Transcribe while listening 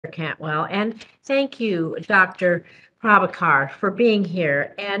Cantwell, and thank you, Dr. Prabhakar, for being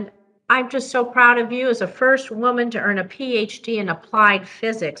here. And I'm just so proud of you as a first woman to earn a PhD in applied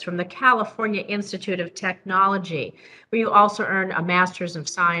physics from the California Institute of Technology, where you also earned a Master's of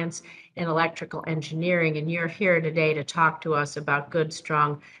Science in Electrical Engineering. And you're here today to talk to us about good,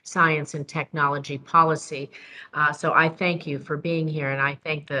 strong science and technology policy. So I thank you for being here, and I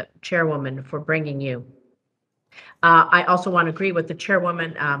thank the chairwoman for bringing you. I also want to agree with the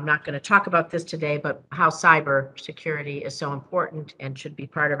chairwoman. I'm not going to talk about this today, but how cyber security is so important and should be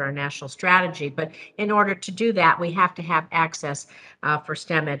part of our national strategy. But in order to do that, we have to have access for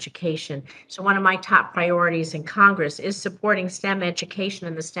STEM education. So one of my top priorities in Congress is supporting STEM education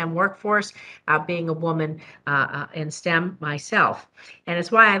in the STEM workforce, being a woman in STEM myself. And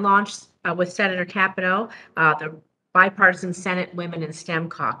it's why I launched with Senator Capito the Bipartisan Senate Women in STEM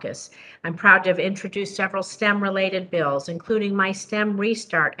Caucus. I'm proud to have introduced several STEM-related bills, including my STEM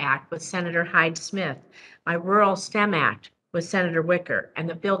Restart Act with Senator Hyde Smith, my Rural STEM Act with Senator Wicker, and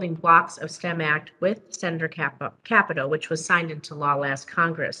the Building Blocks of STEM Act with Senator Capito, which was signed into law last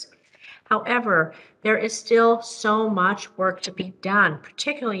Congress. However, there is still so much work to be done,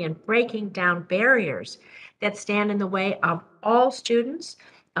 particularly in breaking down barriers that stand in the way of all students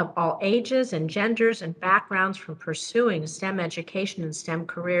of all ages and genders and backgrounds from pursuing STEM education and STEM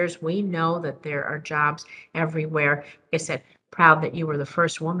careers. We know that there are jobs everywhere. Like I said, proud that you were the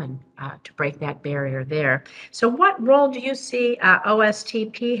first woman to break that barrier there. So what role do you see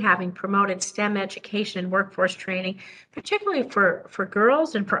OSTP having promoted STEM education and workforce training, particularly for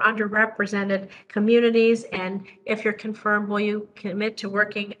girls and for underrepresented communities? And if you're confirmed, will you commit to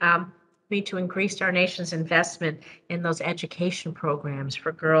working to increase our nation's investment in those education programs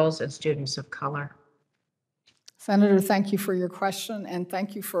for girls and students of color? Senator, thank you for your question, and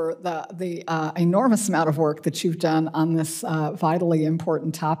thank you for the enormous amount of work that you've done on this vitally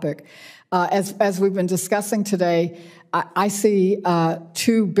important topic. As we've been discussing today, I see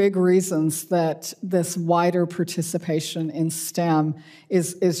two big reasons that this wider participation in STEM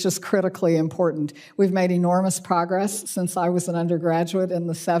is just critically important. We've made enormous progress since I was an undergraduate in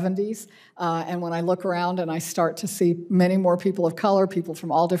the 70s, and when I look around and I start to see many more people of color, people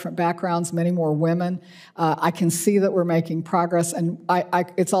from all different backgrounds, many more women, I can see that we're making progress, and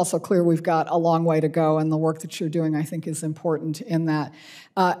it's also clear we've got a long way to go, and the work that you're doing, I think, is important in that.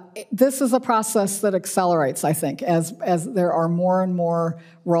 This is a process that accelerates, I think, as there are more and more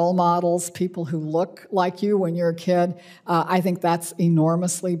role models, people who look like you when you're a kid. I think that's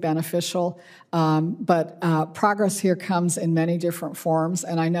enormously beneficial. But progress here comes in many different forms,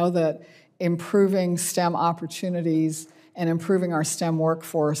 and I know that improving STEM opportunities and improving our STEM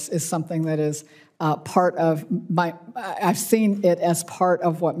workforce is something that is part of I've seen it as part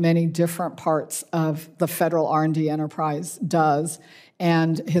of what many different parts of the federal R&D enterprise does.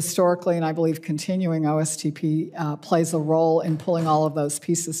 And historically, and I believe continuing, OSTP plays a role in pulling all of those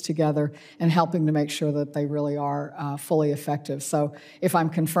pieces together and helping to make sure that they really are fully effective. So if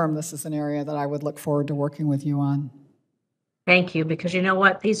I'm confirmed, this is an area that I would look forward to working with you on. Thank you, because you know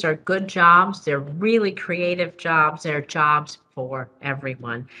what? These are good jobs. They're really creative jobs. They're jobs for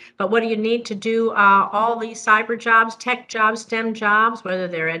everyone. But what do you need to do all these cyber jobs, tech jobs, STEM jobs, whether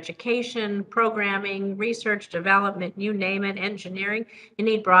they're education, programming, research, development, you name it, engineering? You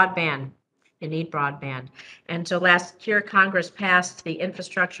need broadband. You need broadband. And so last year, Congress passed the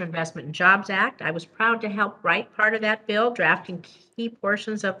Infrastructure Investment and Jobs Act. I was proud to help write part of that bill, drafting key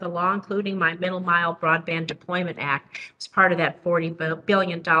portions of the law, including my Middle Mile Broadband Deployment Act. It's part of that $40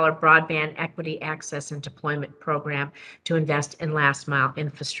 billion broadband equity access and deployment program to invest in last mile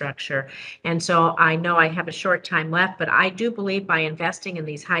infrastructure. And so I know I have a short time left, but I do believe by investing in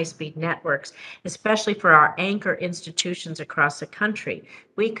these high-speed networks, especially for our anchor institutions across the country,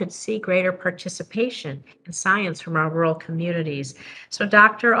 we could see greater participation in science from our rural communities. So,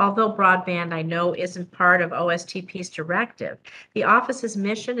 Doctor, although broadband I know isn't part of OSTP's directive, the office's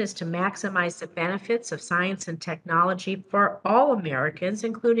mission is to maximize the benefits of science and technology for all Americans,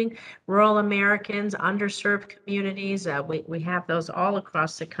 including rural Americans, underserved communities. We have those all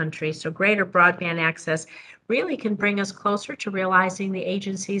across the country. So greater broadband access really can bring us closer to realizing the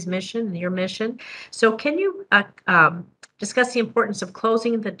agency's mission and your mission. So can you discuss the importance of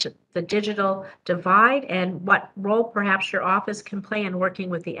closing the digital divide and what role perhaps your office can play in working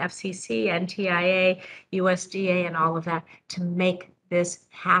with the FCC, NTIA, USDA, and all of that to make this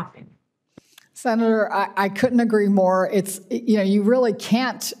happen? Senator, I couldn't agree more. It's, you really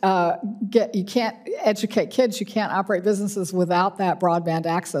can't you can't educate kids, you can't operate businesses without that broadband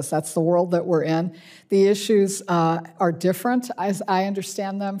access. That's the world that we're in. The issues are different, as I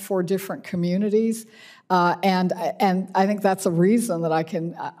understand them, for different communities. And I think that's a reason that I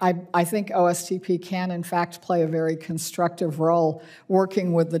think OSTP can in fact play a very constructive role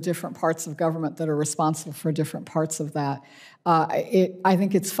working with the different parts of government that are responsible for different parts of that. I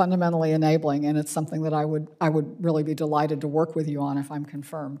think it's fundamentally enabling, and it's something that I would really be delighted to work with you on if I'm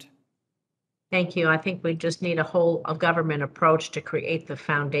confirmed. Thank you. I think we just need a whole government approach to create the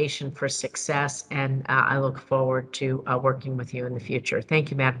foundation for success, and I look forward to working with you in the future.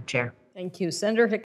 Thank you, Madam Chair. Thank you. Senator